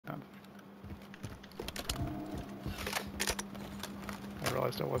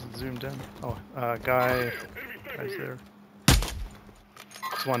realized I wasn't zoomed in. Oh, guy's there.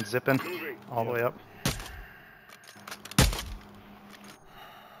 This one zipping all the way up.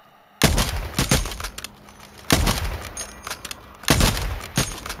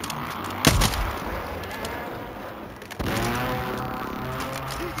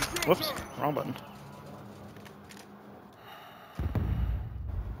 Whoops, wrong button.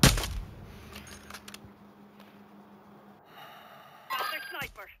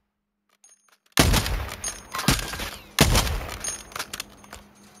 Sniper.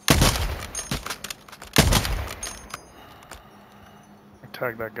 I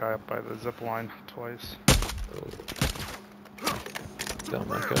tagged that guy up by the zip line twice. Oh. Down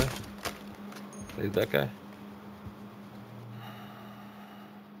that guy. Leave that guy.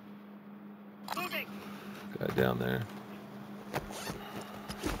 Moving. Guy down there.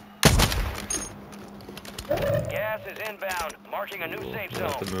 Gas is inbound, marking a new Cool. safe We'll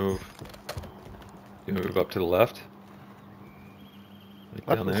have zone. to move. You move up to the left. Like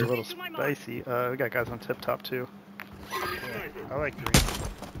That down was there. a little spicy. We got guys on tip top too. Yeah, I like green.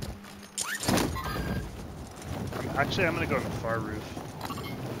 Actually, I'm gonna go on the far roof.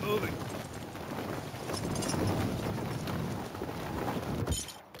 Moving.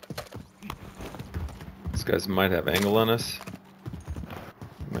 These guys might have angle on us.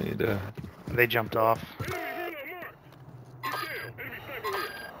 Might need to. They jumped off.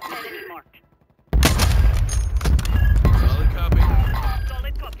 Enemy marked. Solid copy.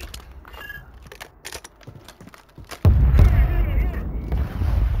 Solid copy.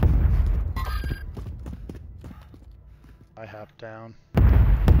 I hop down.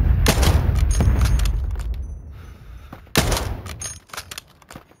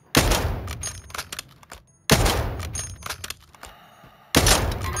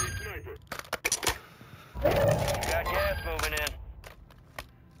 Got gas moving in.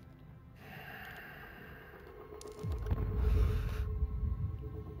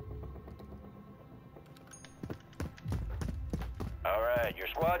 Alright, your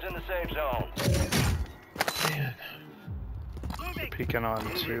squad's in the safe zone. Man. Peeking on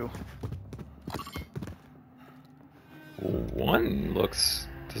two. One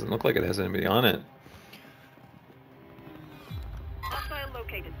doesn't look like it has anybody on it. Hostile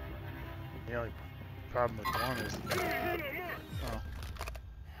located. The only problem with one is. Oh,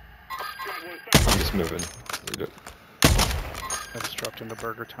 I'm just moving. Leave it. I just dropped into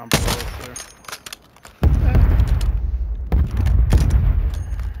Burger Town below us there.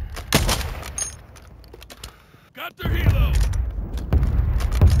 Got their helo.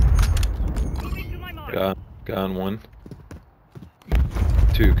 Moving to my mark. Guy on one.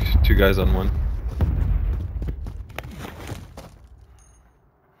 Two guys on one.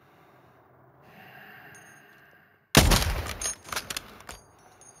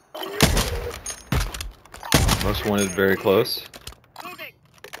 Most wanted very close. Moving.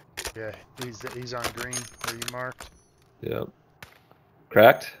 yeah, he's on green where you marked. Yep.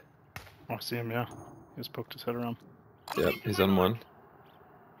 Cracked? Oh, I see him, yeah. He just poked his head around. Yep, he's on one.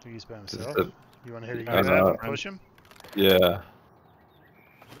 I think he's by Just himself. the- You want to hit a I UAV know. and push him? Yeah.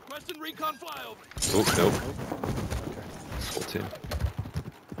 Requesting recon flyover. Oh, nope. Okay. Full team.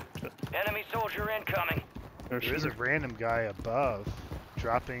 Enemy soldier incoming. There's There is a random guy above,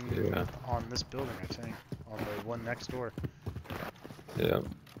 dropping Yeah. on this building, I think, on the one next door. Yeah.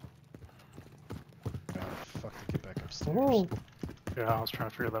 Oh, fuck to get back upstairs. Oh. Yeah, I was trying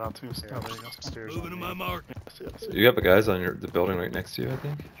to figure that out too. Yeah, Oh, there you go. upstairs. Moving to on my me. mark. Yes, yes. You have guys on the building right next to you, I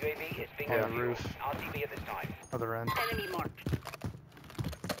think. UAV is being Yeah. on Roof. RTB at this time. Other end. Enemy marked.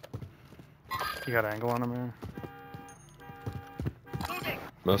 You got angle on him here? Moving.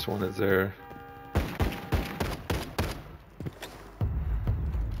 Most wanted there. God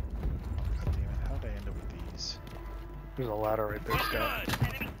damn it, how'd I end up with these? There's a ladder right there, Scott.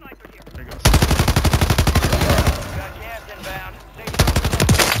 Enemy sniper here. There you go. Got gas inbound. Safe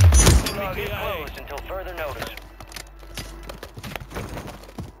zone log is closed until further notice.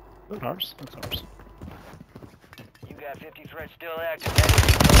 That's ours. That's ours. You got 50 threats still active.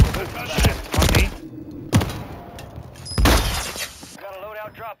 On me? Got a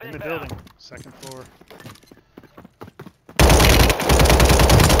loadout drop In the inbound. building, second floor.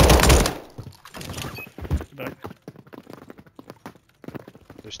 Back.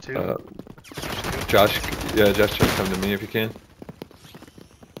 There's two. Josh, yeah, Josh, just come to me if you can.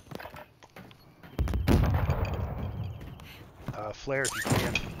 Flare if you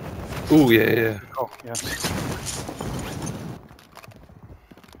can. Ooh, yeah. Oh, yeah.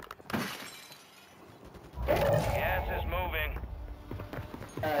 Gas is moving.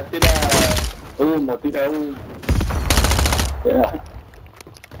 Tira un, tira un. Yeah.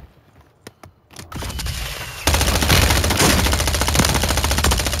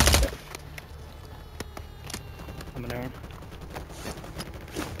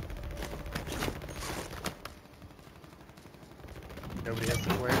 Nobody has the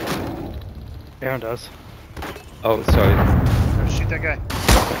flare. Aaron does. Oh, sorry. Oh, shoot that guy.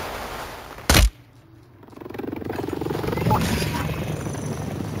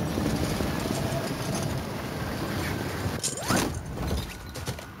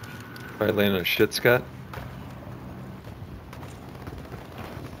 Probably laying on a shit, Scott.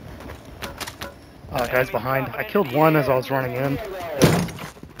 Guys behind. I killed one as I was running in.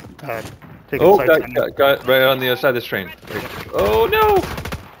 Taking Oh, sights on got right on the other side of this train. Oh no!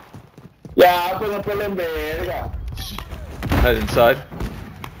 Ya, pues no peleen verga. Head inside.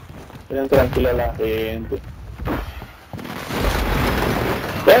 Dejen tranquila la gente.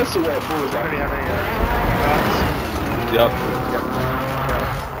 Eso, güey, puta. Somebody have a Yep.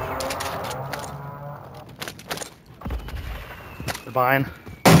 the vine.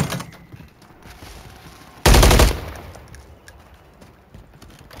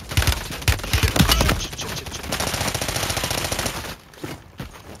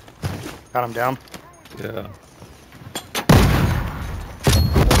 Got him down. Yeah.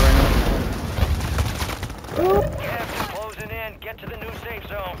 Gas is closing in. Get to the new safe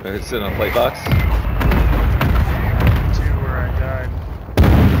zone. It's sitting on a plate box. two where I died.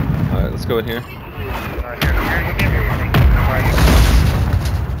 Alright, let's go in here. Here, you give me money.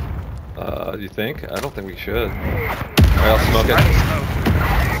 You think? I don't think we should. Alright, I'll smoke it. I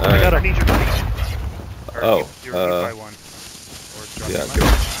Alright. I need your money. Or Oh, you buy one. Or drop Yeah, your money.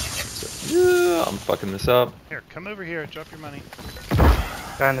 good. Yeah, I'm fucking this up. Here, come over here. Drop your money.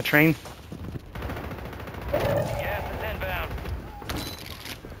 Guy on the train. Gas is inbound.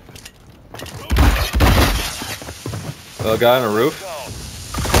 A guy on a roof. Go.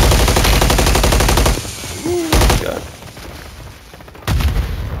 God.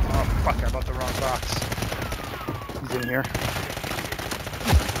 Oh, fuck. I bought the wrong box. He's in here.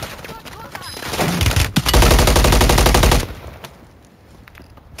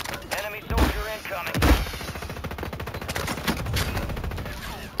 Enemy soldier incoming.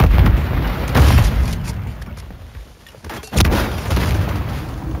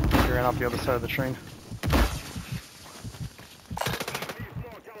 He ran off the other side of the train.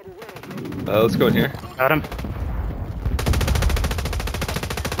 Let's go in here. Got him.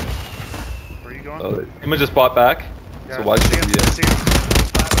 Where are you going? Oh, Emma just bought back. So watch see him, the. see him.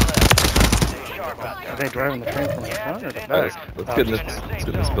 Stay sharp out there. Are they driving the train from the front or the Alright, back? let's get in this. Let's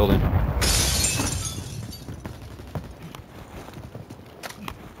get in this building.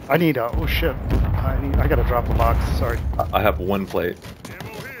 I need oh shit. I gotta drop a box. Sorry. I have one plate.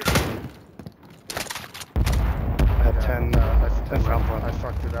 I had 10 round I left.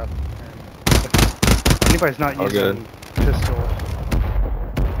 fucked it up. If anybody's not All using pistol,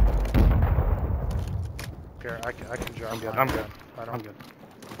 Here, I can drop. I'm good. mine. I'm good. I don't, I'm good.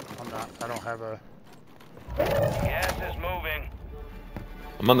 I'm not. I don't have a. Gas is moving.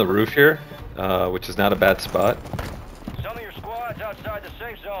 I'm on the roof here, which is not a bad spot. Some of your squad's outside the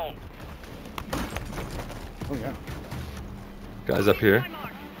safe zone. Oh yeah. Guys up here.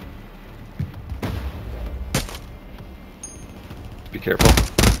 Be careful.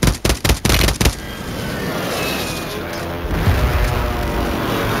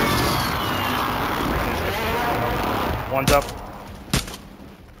 One's up.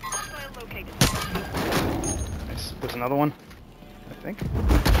 Hostile located. Nice. There's another one. I think. No,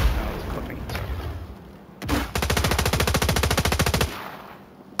 it's clipping.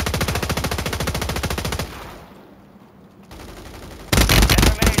 And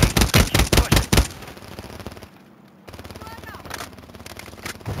remaining. Keep pushing.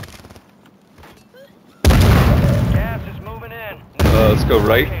 Gas is moving in. Let's go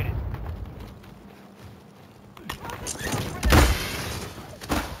right. Located.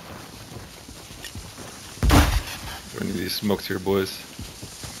 We need these smokes here, boys.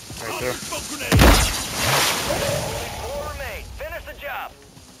 Right there. Smoke grenade. 4 remain. Finish the job.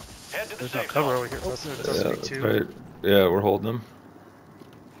 Head to the There's no safe cover zone. over here. Oh, It doesn't Yeah, be that's two. right. Yeah, we're holding them.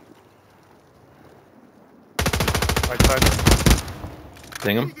 right side.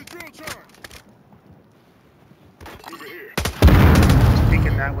 Ding them. Peek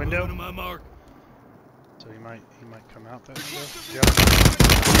in that window. Going to my mark. So he might come out that window. Yep.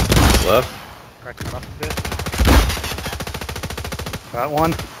 Left. Crack him up a bit. Got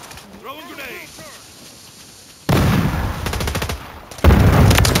one. Throwing grenade.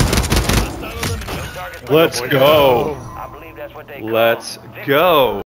 Hostile eliminated. Target Let's go. I believe that's what they call Let's victory. go.